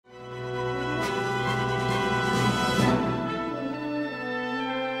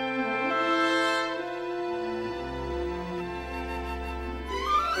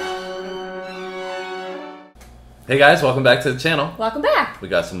Hey guys, welcome back to the channel. Welcome back. We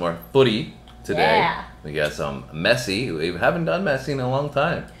got some more footy today. Yeah. We got some Messi. We haven't done Messi in a long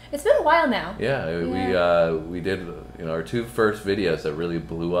time. It's been a while now. Yeah, we did our two first videos that really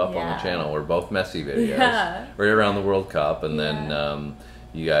blew up on the channel were both Messi videos. Yeah. Right around the World Cup, and then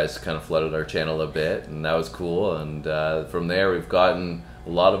you guys kind of flooded our channel a bit, and that was cool. And from there, we've gotten a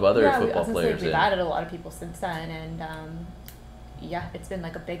lot of other football players. We've added a lot of people since then, and yeah, it's been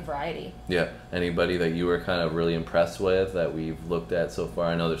like a big variety. Yeah. Anybody that you were kind of really impressed with that we've looked at so far?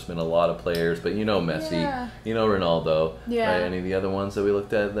 I know there's been a lot of players, but you know Messi, you know Ronaldo. Yeah. Right? Any of the other ones that we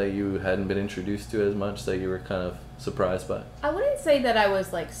looked at that you hadn't been introduced to as much that you were kind of surprised by? I wouldn't say that I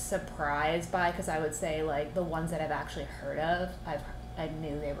was like surprised by, because I would say like the ones that I've actually heard of, I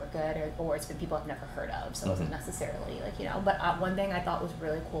knew they were good, or it's been people I've never heard of, so it wasn't necessarily like, But one thing I thought was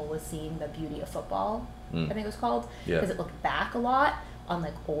really cool was seeing the beauty of football, I think it was called, because it looked back a lot on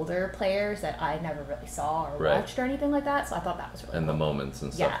like older players that I never really saw or watched or anything like that, so I thought that was really cool. And the moments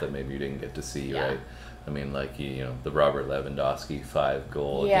and stuff that maybe you didn't get to see, right? I mean, like, the Robert Lewandowski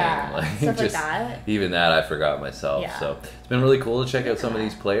 5-goal game. Like, stuff like that. Even that I forgot myself. Yeah. So it's been really cool to check out some of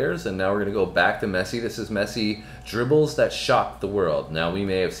these players. And now we're going to go back to Messi. This is Messi dribbles that shocked the world. Now, we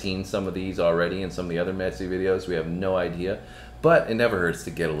may have seen some of these already in some of the other Messi videos. We have no idea. But it never hurts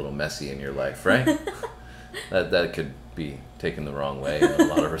to get a little Messi in your life, right? that could be taken the wrong way in a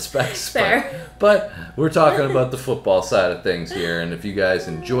lot of respects. Fair. But we're talking about the football side of things here, and if you guys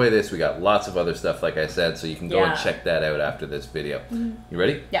enjoy this, we got lots of other stuff, like I said, so you can go and check that out after this video. You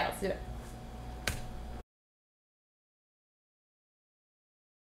ready? Yeah, let's do it.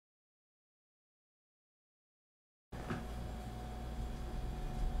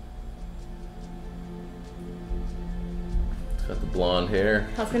 Got the blonde hair.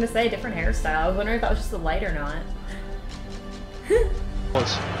 I was gonna say different hairstyle. I was wondering if that was just the light or not. Here's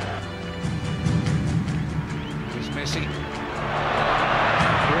Messi.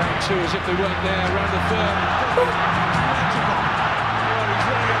 Round two as if they weren't there. Round the third. He's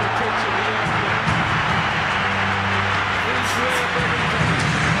running out of pitch at the end.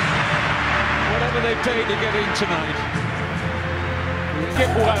 Whatever they paid to get in tonight.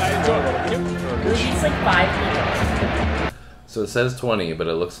 He's like 5 people. So it says 20, but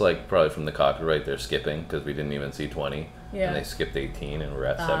it looks like probably from the copyright they're skipping, because we didn't even see 20. Yeah. And they skipped 18, and we're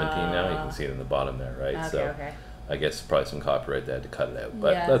at 17 now. You can see it in the bottom there, right? Okay, so I guess probably some copyright they had to cut it out.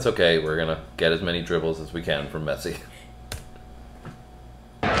 But that's okay. We're going to get as many dribbles as we can from Messi.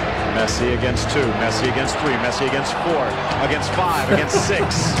 Messi against 2, Messi against 3, Messi against 4, against 5, against 6.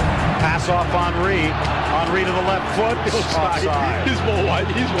 Pass off Henry. Henry to the left foot. Offside.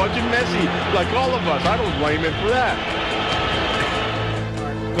 He's watching Messi like all of us. I don't blame him for that.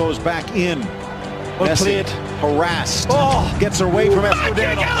 Goes back in. Messi harassed. Gets away from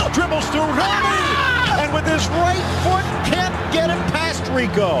Escudero. Dribbles through Rami. And with his right foot, can't get it past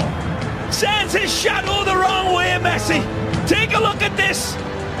Rico. Sends his shot all the wrong way, Messi. Take a look at this.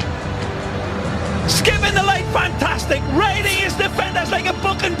 Skipping the light, fantastic. Riding his defenders like a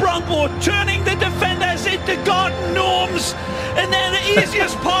bucking bronco. Turning the defenders into garden gnomes. And then the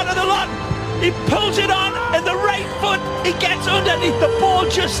easiest part of the lot, he pulls it on, and the right foot, he gets underneath. The ball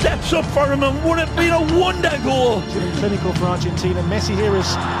just steps up for him, and would have been a wonder goal. Clinical for Argentina. Messi here is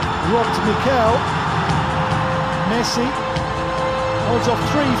robbed Mikel. Messi holds off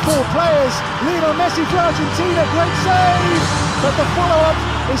 3-4 players. Lionel Messi for Argentina, great save! But the follow-up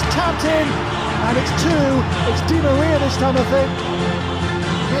is tapped in, and it's 2. It's Di Maria this time, I think.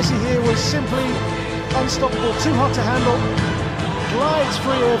 Messi here was simply unstoppable, too hot to handle. Glides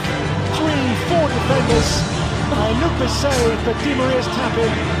free of 3-4 defenders. Nuka's save, but Di Maria's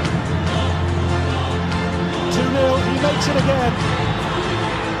tapping. 2-0, he makes it again.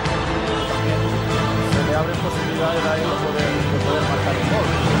 Se le abren posibilidades a él de poder marcar un gol.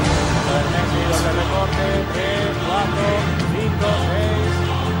 Messi, doble recorte, 3, 4, 5,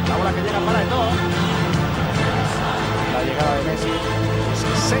 6. La bola que llega para Eto'o. La llegada de Messi.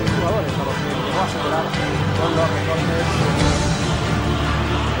 6 jugadores a los que llegó a superar con los recortes.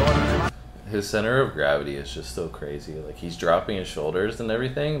 His center of gravity is just so crazy. Like, he's dropping his shoulders and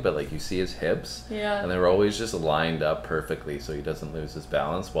everything, but like you see his hips, and they're always just lined up perfectly so he doesn't lose his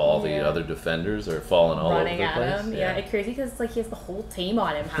balance while all the other defenders are falling all over the place. Running at him, it's crazy because it's like he has the whole team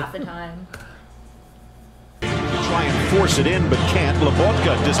on him half the time. Try and force it in, but can't.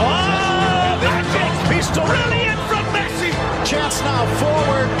 Lobotka dismisses. Magic! He's brilliant from Messi! Chance now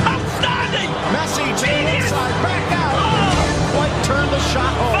forward. Outstanding! Messi to the inside, back out. Quite turn the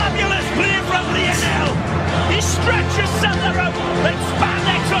shot home. Fabulous play from Lionel. He stretches center out like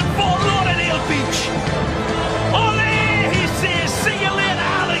spandex on Fort Lauderdale Beach. Ole, he says, see you later,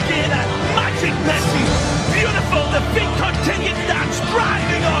 alligator. Magic Messi. Beautiful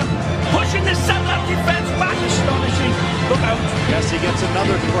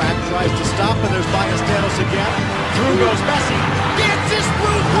another crack, tries to stop, and there's Ballesteros again. Through goes Messi. Gets his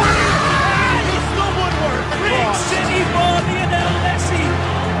through three! And it's the woodwork. Big city for Lionel Messi.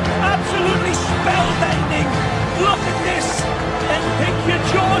 Absolutely spellbinding. Look at this and pick your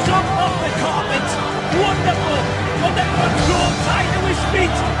jaws up off the carpet. Wonderful. Under control, tied to his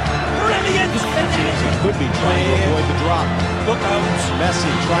feet. Brilliant. Could be trying to avoid the drop. Look out. Messi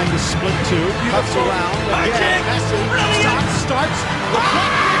trying to split two. Cuts around. Again, Messi starts.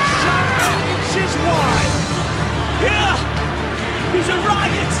 Deflected shot inches wide. Yeah. There's a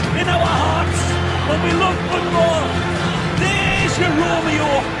riot in our hearts when we look for more. There's your Romeo.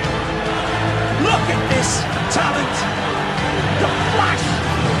 Look at this talent. The flash.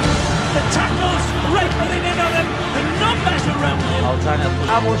 The tackles rifling in on him. The numbers around him.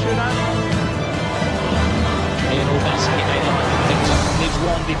 Lionel Messi made up things up. Leaves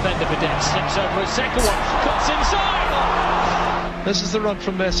one defender for dead. Slips over a second one. Cuts inside. This is the run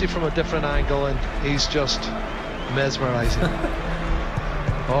from Messi from a different angle, and he's just mesmerising.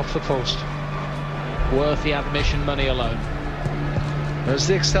 Off the post. Worth the admission money alone. There's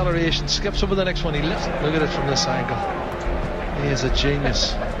the acceleration. Skips over the next one. He lifts. Look at it from this angle. He is a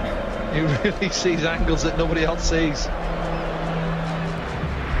genius. He really sees angles that nobody else sees.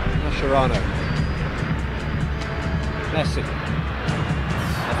 Mascherano. Messi.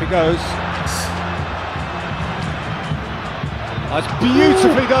 Off he goes. That's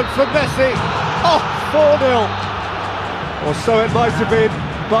beautifully done from Messi. Oh, 4-0. Or so it might have been,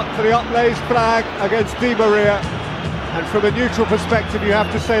 but for the uplaced flag against Di Maria. And from a neutral perspective, you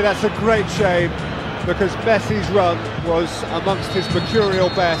have to say that's a great shame, because Messi's run was amongst his mercurial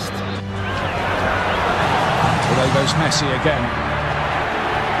best. Well, there goes Messi again.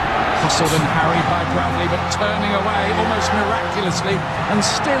 Hustled and harried by Bradley, but turning away almost miraculously and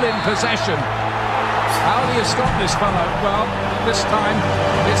still in possession. How do you stop this fellow? Well, this time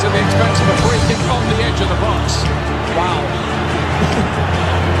it's at the expense of a free kick on the edge of the box. Wow.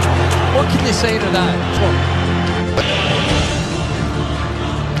 What can you say to that?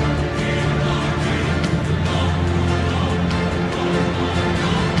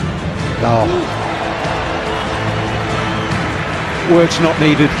 Oh. Words not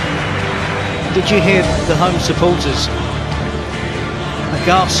needed. Did you hear the home supporters? A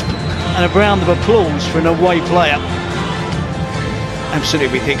gasp and a round of applause for an away player.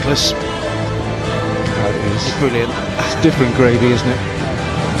 Absolutely ridiculous. That is. It's brilliant. That's different gravy, isn't it?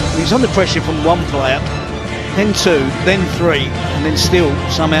 He's under pressure from one player, then two, then three, and then still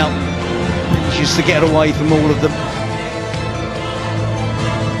somehow manages to get away from all of them.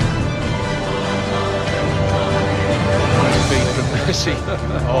 Messi.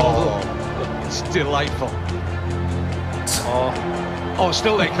 Oh, it's delightful. Oh,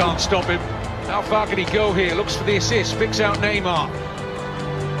 still they can't stop him. How far can he go here? Looks for the assist, picks out Neymar.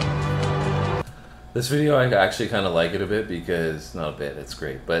 This video, I actually kind of like it a bit because, not a bit, it's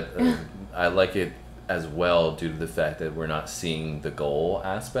great, but I like it as well due to the fact that we're not seeing the goal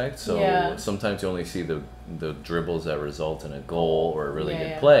aspect. So sometimes you only see the dribbles that result in a goal or a really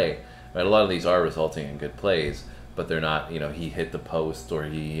good play. Right? A lot of these are resulting in good plays, but they're not, you know, he hit the post or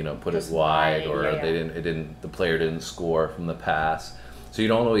he, you know, put it wide or the player didn't score from the pass. So you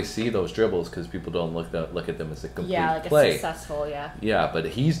don't always see those dribbles because people don't look at them as a complete play. A successful, Yeah, but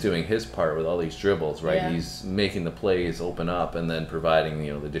he's doing his part with all these dribbles, right? He's making the plays open up and then providing,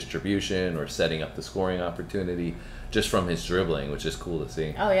 you know, the distribution or setting up the scoring opportunity just from his dribbling, which is cool to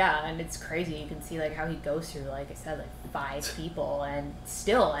see. Oh yeah, and it's crazy. You can see like how he goes through, like I said, like 5 people and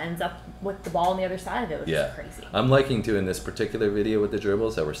still ends up with the ball on the other side of it, which is crazy. I'm liking too in this particular video with the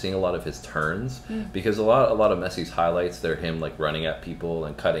dribbles that we're seeing a lot of his turns because a lot of Messi's highlights, they're him like running at people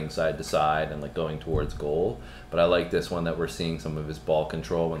and cutting side to side and like going towards goal. But I like this one that we're seeing some of his ball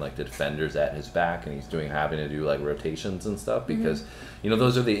control when like the defender's at his back and he's having to do like rotations and stuff because you know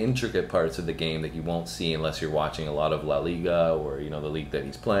those are the intricate parts of the game that you won't see unless you're watching a lot of La Liga or, you know, the league that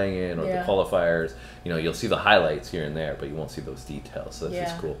he's playing in or the qualifiers. You know, you'll see the highlights here and there, but you won't see those details. So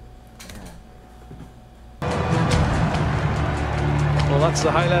that's just cool. Well, that's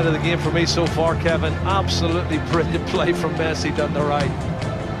the highlight of the game for me so far, Kevin. Absolutely brilliant play from Messi down the right.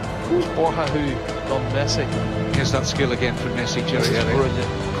 Who's Borja who done Messi? Here's that skill again from Messi, Jerry.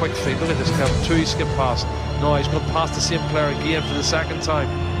 Brilliant. Quick feet. Look at this, Kevin. 2 skip past. No, he's put past the same player again for the second time.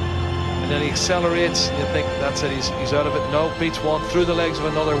 And then he accelerates. You think that's it, he's out of it. No, beats one through the legs of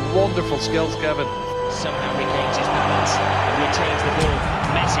another. Wonderful skills, Kevin. Somehow regains his balance and retains the ball.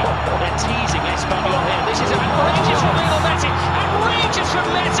 Messi, they're teasing Espanyol here. This is outrageous from Lionel Messi. Outrageous from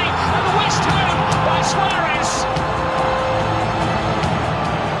Messi. And whisked home by Suarez.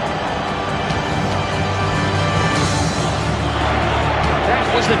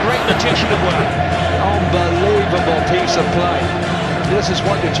 magician at work. Unbelievable piece of play. This is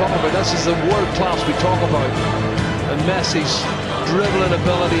what you're talking about. This is the world class we talk about. And Messi's dribbling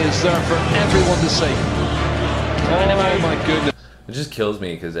ability is there for everyone to see. Oh my goodness. It just kills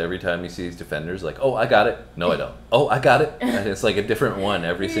me because every time you see these defenders, like, oh, I got it. No, I don't. Oh, I got it. And it's like a different one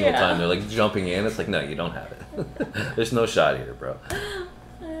every single time. They're like jumping in. It's like, no, you don't have it. There's no shot here, bro.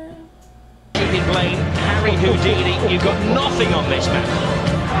 Jimmy Blaine, Harry Houdini, you've got nothing on this man.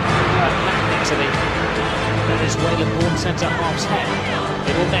 Back to the Venezuelan-born centre-half's head.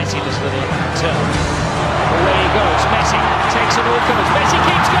 Little Messi does a little turn. Away he goes. Messi takes it all comes. Messi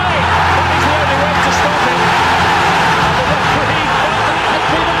keeps going. That is the only way to stop it. The referee felt that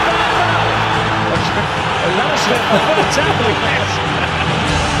had been a bad. That's terribly Messi.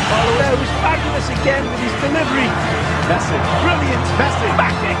 It was fabulous again with his delivery. Messi. Brilliant. Messi.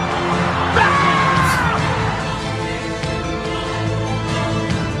 Back it.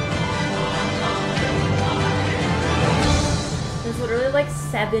 There's literally like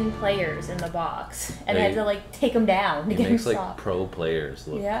 7 players in the box, and they had to like take them down to get them makes like stopped. pro players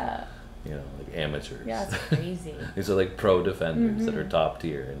look, yeah, you know, like amateurs. Yeah, it's crazy. These are like pro defenders that are top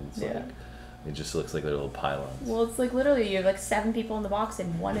tier, and it's Yeah. like it just looks like they're little pylons. Well, it's like literally you have like 7 people in the box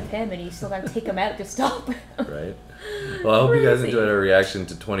and 1 of him, and you still gotta take him out to stop him. Right. Well, I hope you guys enjoyed our reaction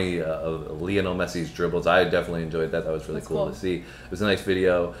to 20 of Lionel Messi's dribbles. I definitely enjoyed that. That was really cool to see. It was a nice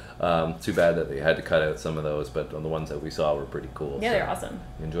video. Too bad that they had to cut out some of those, but on the ones that we saw were pretty cool. Yeah, they're awesome.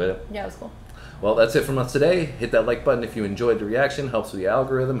 You enjoyed it? Yeah, it was cool. Well, that's it from us today. Hit that like button if you enjoyed the reaction. Helps with the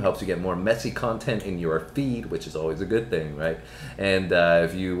algorithm. Helps you get more Messi content in your feed, which is always a good thing, right? And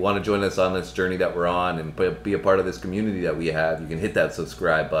if you want to join us on this journey that we're on and be a part of this community that we have, you can hit that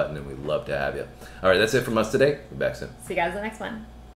subscribe button, and we'd love to have you. All right, that's it from us today. We'll be back soon. See you guys in the next one.